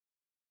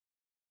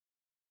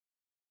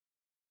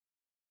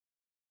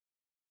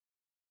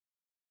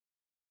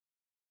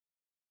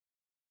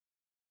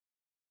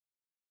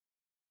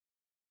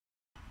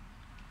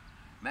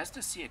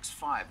Mazda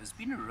CX-5 has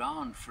been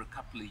around for a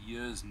couple of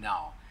years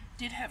now.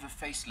 Did have a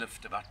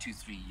facelift about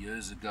 2-3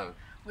 years ago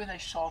where they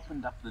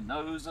sharpened up the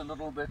nose a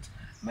little bit,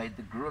 made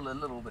the grille a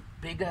little bit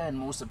bigger and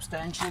more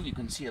substantial. You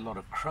can see a lot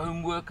of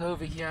chrome work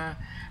over here,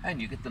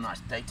 and you get the nice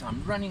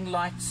daytime running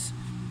lights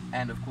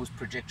and of course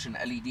projection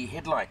LED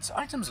headlights.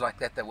 Items like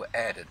that were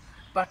added.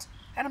 But,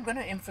 and I'm going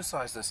to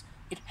emphasize this,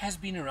 it has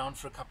been around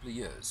for a couple of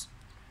years.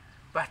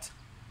 But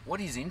what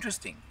is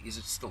interesting is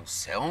it still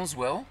sells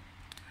well,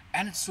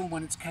 and it still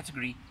won its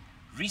category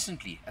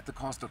recently at the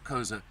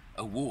Cars.co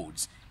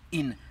Awards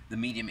in the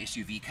medium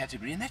SUV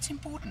category, and that's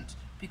important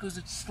because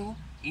it still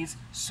is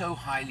so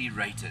highly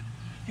rated.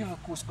 You've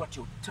of course got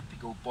your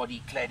typical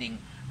body cladding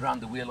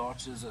around the wheel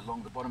arches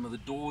along the bottom of the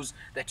doors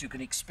that you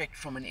can expect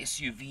from an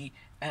SUV,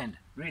 and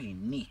really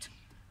neat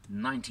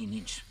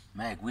 19-inch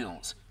mag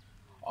wheels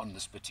on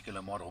this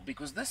particular model,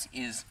 because this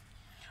is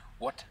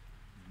what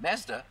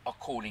Mazda are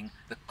calling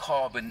the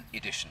Carbon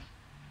Edition.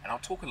 And I'll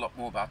talk a lot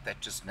more about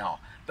that just now.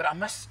 But I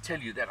must tell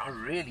you that I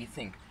really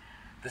think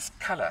this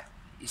color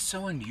is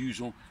so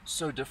unusual,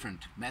 so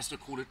different. Mazda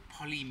call it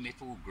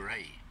polymetal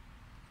gray.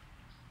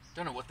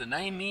 Don't know what the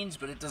name means,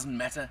 but it doesn't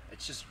matter. It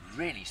just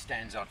really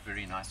stands out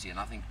very nicely, and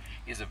I think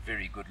is a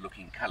very good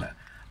looking color.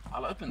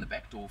 I'll open the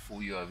back door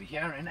for you over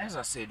here, and as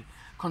I said,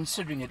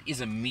 considering it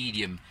is a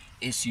medium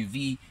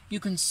SUV, you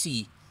can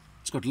see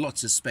it's got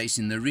lots of space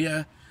in the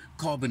rear.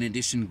 Carbon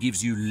Edition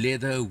gives you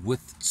leather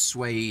with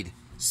suede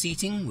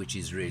seating, which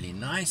is really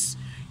nice.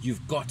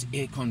 You've got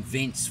aircon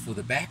vents for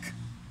the back,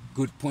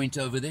 good point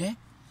over there,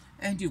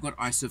 and you've got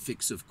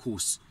Isofix, of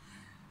course,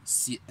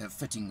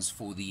 fittings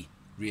for the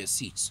rear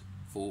seats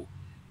for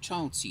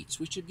child seats,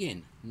 which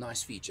again,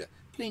 nice feature.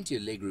 Plenty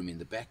of legroom in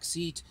the back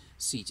seat.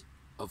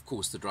 Of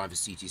course, the driver's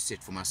seat is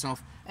set for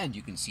myself, and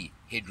you can see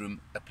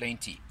headroom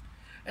aplenty.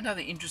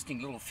 Another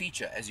interesting little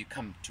feature as you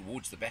come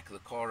towards the back of the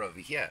car over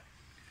here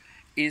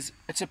is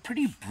it's a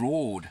pretty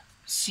broad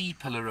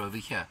C-pillar over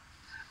here.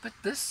 But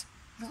this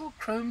little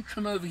chrome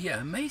trim over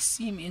here may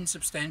seem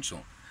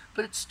insubstantial,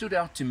 but it stood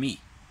out to me,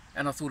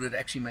 and I thought it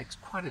actually makes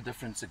quite a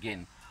difference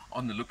again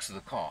on the looks of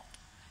the car.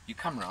 You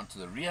come around to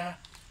the rear,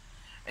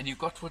 and you've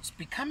got what's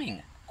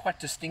becoming quite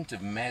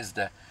distinctive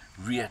Mazda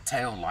rear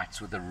tail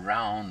lights with a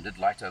rounded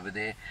light over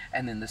there,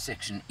 and then the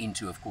section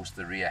into, of course,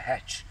 the rear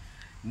hatch.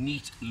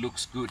 Neat,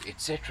 looks good,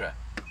 etc.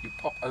 You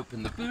pop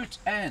open the boot,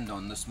 and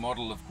on this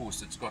model, of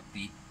course, it's got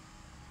the,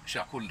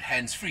 shall I call it,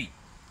 hands-free.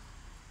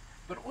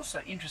 But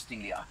also,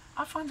 interestingly,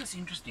 I find this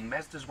interesting.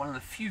 Mazda is one of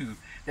the few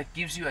that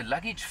gives you a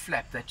luggage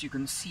flap that you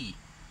can see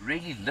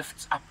really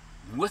lifts up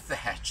with the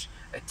hatch,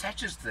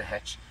 attaches to the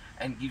hatch,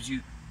 and gives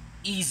you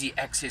easy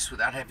access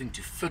without having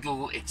to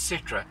fiddle,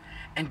 etc.,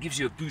 and gives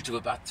you a boot of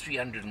about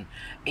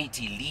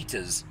 380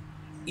 liters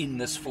in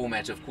this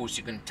format. Of course,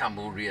 you can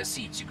tumble rear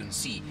seats, you can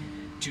see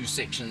two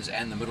sections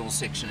and the middle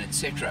section,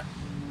 etc.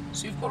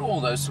 So you've got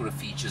all those sort of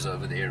features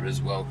over there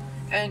as well,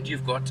 and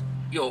you've got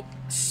your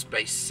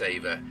space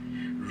saver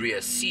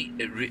rear seat,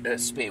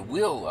 spare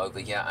wheel over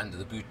here under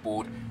the boot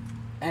board.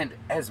 And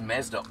as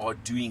Mazda are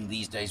doing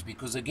these days,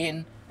 because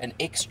again, an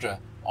extra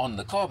on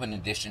the Carbon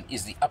Edition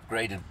is the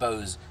upgraded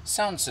Bose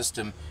sound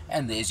system,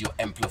 and there's your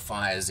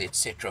amplifiers,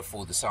 etc.,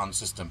 for the sound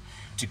system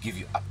to give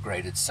you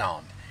upgraded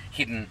sound,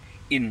 hidden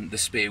in the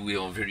spare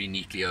wheel very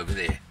neatly over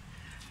there.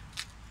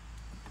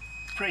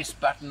 Press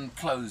button,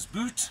 close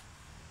boot,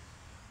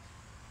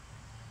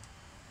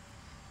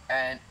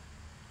 and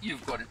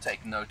you've got to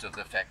take note of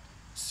the fact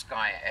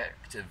Sky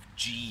Active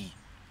G,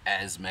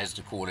 as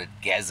Mazda call it,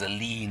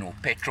 gasoline or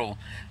petrol.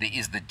 There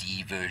is the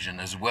D version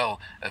as well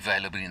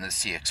available in the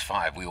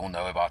CX-5. We all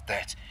know about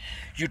that.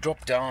 You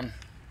drop down,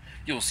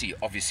 you'll see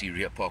obviously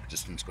rear park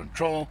distance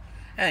control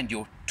and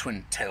your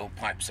twin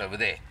tailpipes over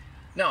there.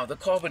 Now the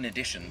Carbon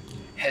Edition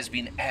has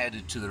been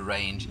added to the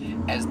range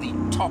as the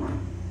top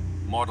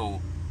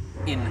model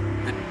in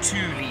the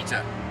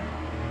 2-litre.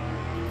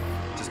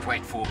 Just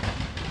wait for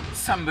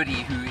somebody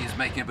who is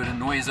making a bit of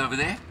noise over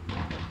there.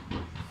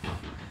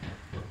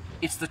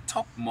 It's the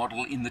top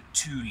model in the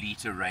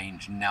 2-litre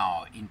range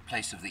now in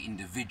place of the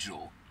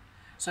individual.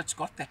 So it's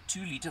got that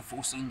 2-litre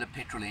 4-cylinder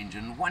petrol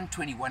engine,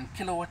 121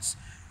 kilowatts,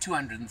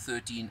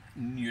 213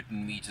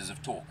 Newton meters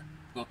of torque.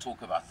 We'll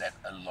talk about that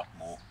a lot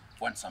more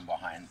once I'm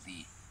behind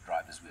the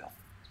driver's wheel.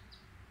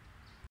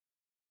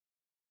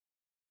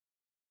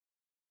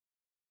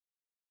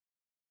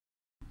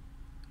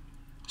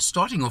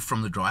 Starting off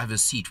from the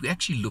driver's seat, we're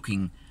actually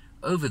looking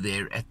over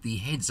there at the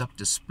heads-up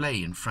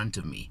display in front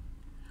of me,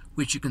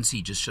 which you can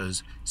see just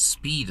shows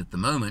speed at the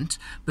moment,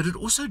 but it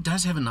also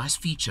does have a nice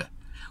feature,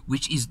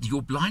 which is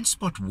your blind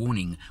spot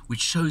warning,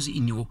 which shows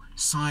in your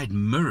side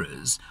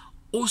mirrors,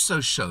 also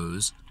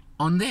shows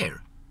on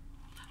there.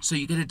 So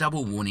you get a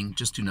double warning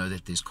just to know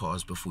that there's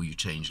cars before you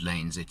change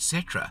lanes,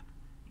 etc.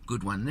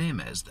 Good one there,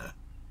 Mazda.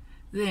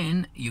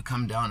 Then you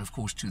come down, of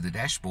course, to the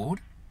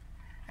dashboard,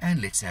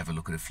 and let's have a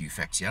look at a few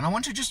facts here. And I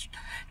want to just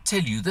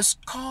tell you, this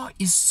car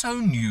is so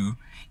new,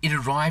 it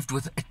arrived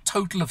with a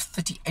total of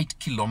 38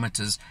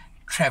 kilometers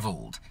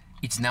traveled.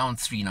 It's now on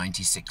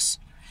 396.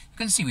 You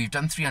can see we've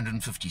done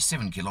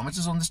 357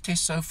 kilometers on this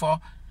test so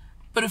far.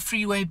 Bit of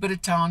freeway, bit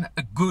of town,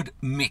 a good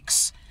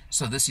mix.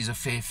 So this is a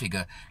fair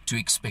figure to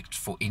expect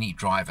for any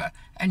driver.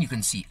 And you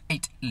can see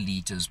 8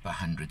 liters per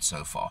 100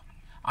 so far.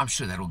 I'm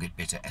sure that'll get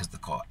better as the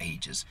car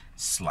ages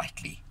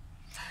slightly.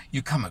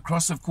 You come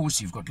across, of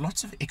course, you've got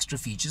lots of extra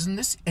features, and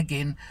this,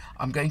 again,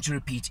 I'm going to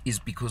repeat, is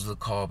because of the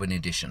carbon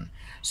edition.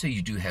 So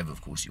you do have,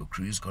 of course, your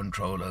cruise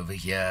control over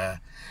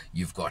here.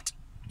 You've got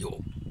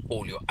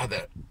all your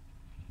other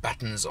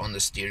buttons on the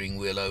steering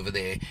wheel over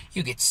there.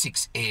 You get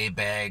 6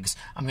 airbags.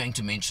 I'm going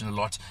to mention a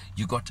lot.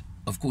 You got,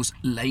 of course,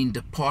 lane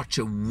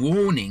departure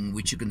warning,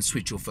 which you can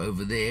switch off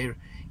over there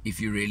if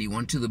you really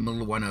want to. The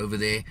middle one over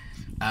there,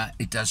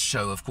 it does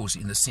show, of course,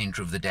 in the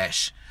center of the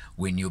dash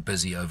when you're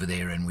busy over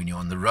there and when you're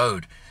on the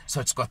road. So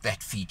it's got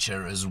that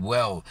feature as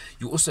well.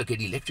 You also get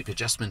electric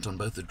adjustment on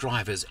both the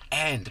driver's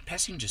and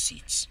passenger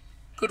seats.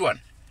 Good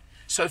one.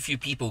 So few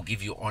people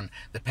give you on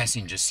the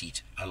passenger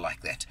seat. I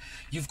like that.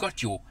 You've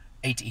got your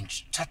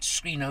 8-inch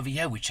touchscreen over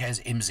here, which has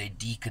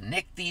MZD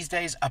Connect these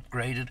days,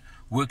 upgraded,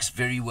 works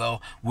very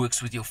well,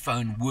 works with your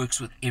phone, works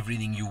with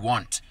everything you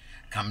want.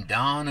 Come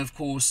down, of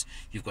course,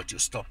 you've got your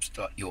start,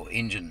 your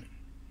engine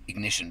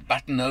ignition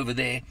button over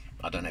there.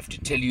 I don't have to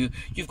tell you.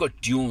 You've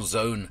got dual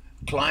zone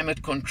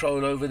climate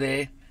control over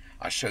there.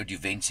 I showed you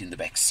vents in the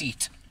back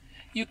seat.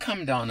 You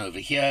come down over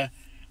here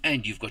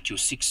and you've got your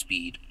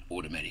 6-speed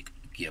automatic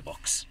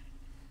gearbox.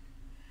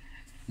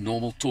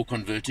 Normal torque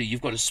converter.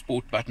 You've got a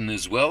sport button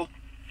as well.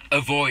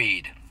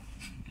 Avoid.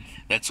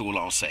 That's all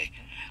I'll say.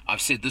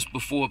 I've said this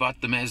before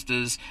about the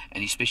Mazdas,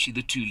 and especially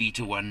the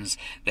 2-liter ones,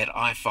 that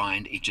I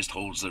find it just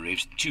holds the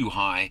revs too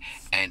high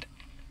and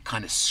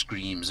kind of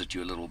screams at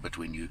you a little bit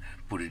when you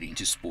put it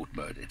into sport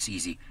mode. It's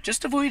easy.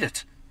 Just avoid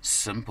it.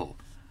 Simple.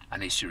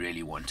 Unless you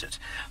really want it.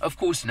 Of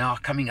course, now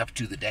coming up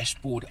to the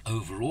dashboard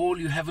overall,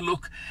 you have a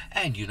look,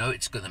 and you know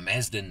it's got the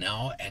Mazda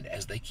now, and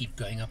as they keep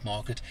going up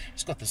market,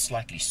 it's got the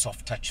slightly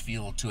soft touch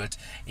feel to it.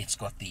 It's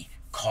got the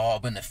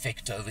carbon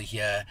effect over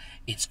here.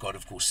 It's got,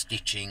 of course,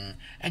 stitching,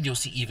 and you'll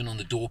see even on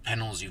the door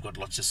panels you've got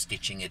lots of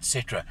stitching,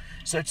 etc.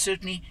 So it's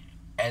certainly,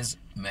 as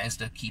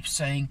Mazda keeps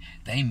saying,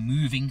 they're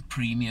moving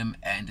premium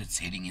and it's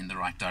heading in the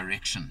right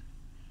direction.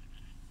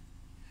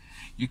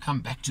 You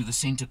come back to the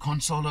center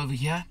console over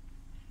here,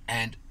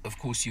 and of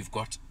course you've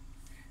got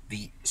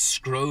the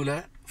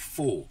scroller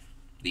for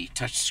the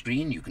touch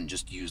screen. You can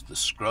just use the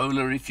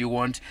scroller if you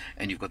want,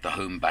 and you've got the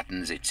home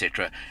buttons,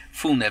 etc.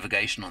 Full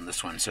navigation on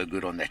this one, so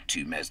good on that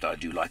too, Mazda. I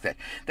do like that.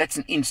 That's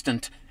an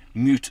instant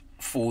mute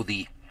for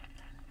the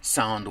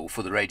sound or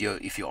for the radio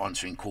if you're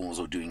answering calls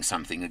or doing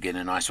something. Again,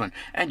 a nice one.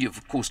 And you've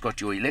of course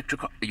got your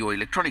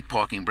electronic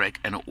parking brake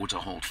and an auto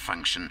hold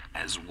function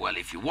as well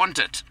if you want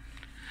it.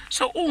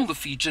 So all the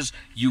features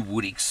you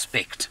would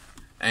expect.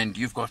 And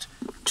you've got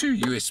 2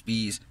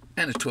 USBs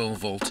and a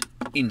 12-volt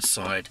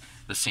inside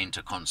the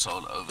center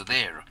console over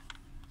there.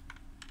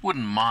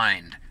 Wouldn't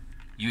mind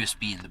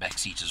USB in the back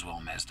seat as well,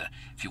 Mazda,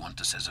 if you want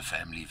this as a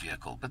family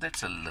vehicle. But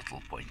that's a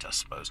little point, I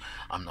suppose.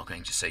 I'm not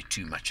going to say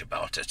too much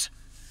about it.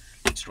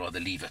 Let's rather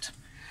leave it.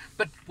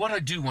 But what I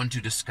do want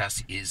to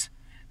discuss is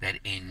that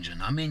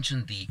engine. I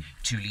mentioned the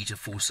 2-liter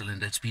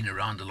 4-cylinder. It's been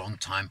around a long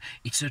time.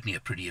 It's certainly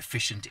a pretty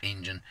efficient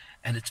engine,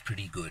 and it's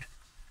pretty good.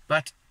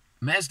 But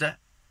Mazda,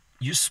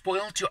 you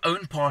spoiled your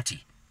own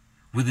party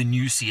with a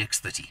new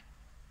CX-30.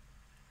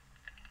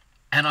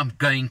 And I'm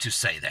going to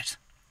say that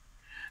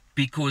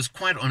because,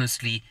 quite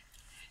honestly,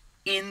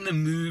 in the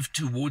move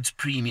towards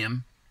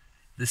premium,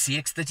 the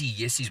CX-30,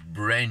 yes, is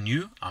brand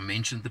new. I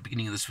mentioned at the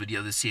beginning of this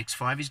video, the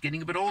CX-5 is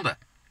getting a bit older.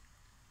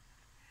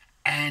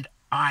 And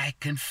I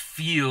can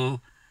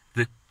feel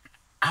the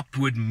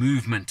upward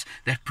movement,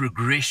 that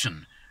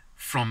progression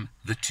from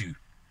the two,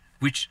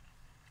 which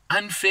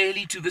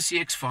unfairly to the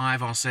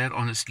CX-5, I'll say it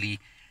honestly,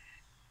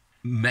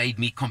 made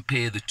me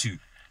compare the two.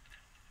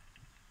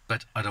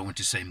 But I don't want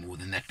to say more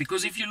than that,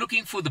 because if you're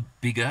looking for the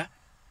bigger,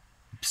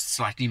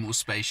 slightly more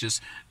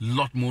spacious,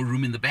 lot more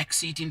room in the back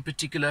seat in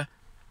particular,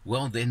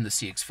 well, then the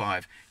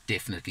CX-5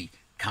 definitely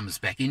comes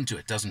back into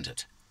it, doesn't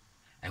it?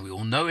 And we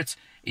all know it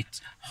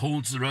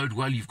holds the road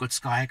well. You've got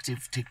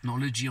Skyactiv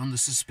technology on the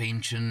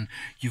suspension.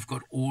 You've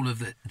got all of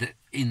the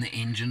in the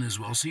engine as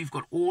well. So you've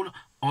got all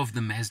of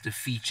the Mazda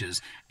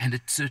features, and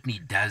it certainly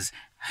does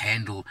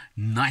handle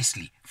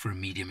nicely for a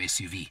medium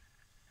SUV.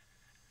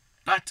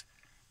 But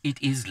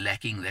it is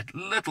lacking that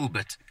little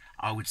bit,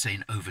 I would say,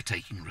 an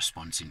overtaking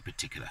response in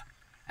particular.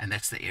 And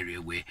that's the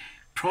area where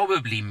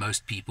probably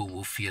most people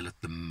will feel it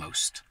the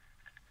most.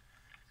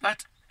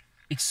 But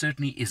it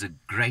certainly is a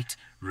great,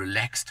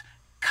 relaxed,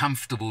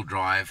 comfortable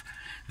drive.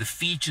 The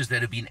features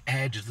that have been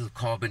added to the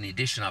Carbon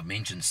Edition, I've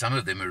mentioned some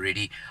of them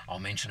already. I'll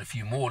mention a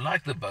few more,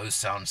 like the Bose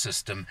sound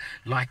system,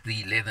 like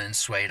the leather and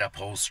suede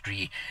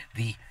upholstery,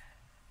 the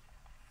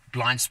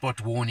blind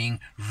spot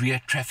warning,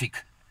 rear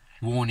traffic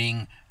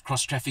warning,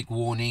 cross traffic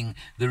warning,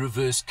 the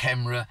reverse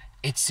camera,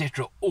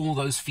 etc. All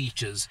those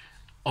features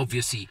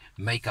obviously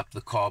make up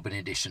the Carbon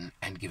Edition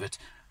and give it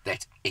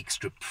that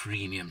extra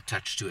premium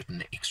touch to it and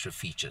the extra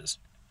features.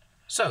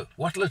 So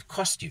what will it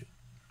cost you?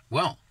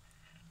 Well,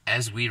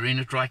 as we're in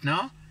it right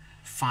now,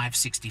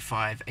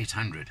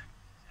 $565,800.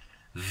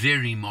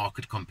 very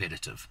market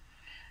competitive.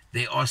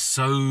 There are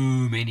so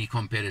many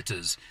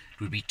competitors,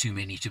 it would be too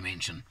many to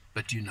mention,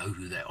 but you know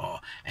who they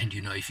are, and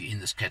you know if you're in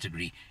this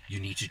category, you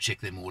need to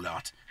check them all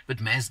out. But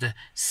Mazda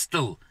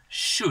still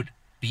should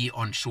be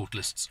on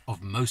shortlists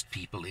of most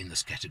people in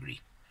this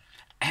category.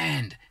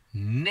 And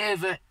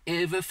never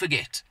ever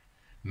forget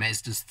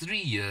Mazda's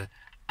 3-year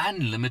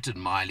unlimited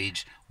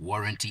mileage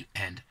warranty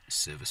and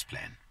service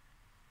plan.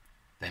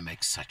 They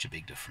make such a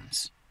big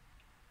difference.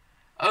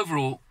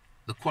 Overall,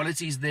 the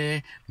quality is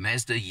there.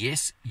 Mazda,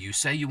 yes, you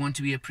say you want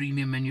to be a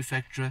premium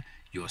manufacturer.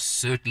 You're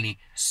certainly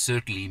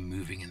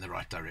moving in the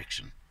right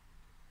direction.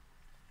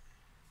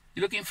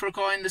 You're looking for a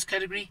car in this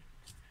category?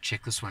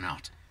 Check this one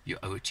out. You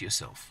owe it to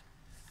yourself.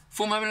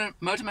 For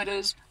Motor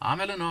Matters,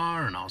 I'm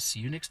Eleanor, and I'll see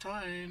you next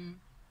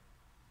time.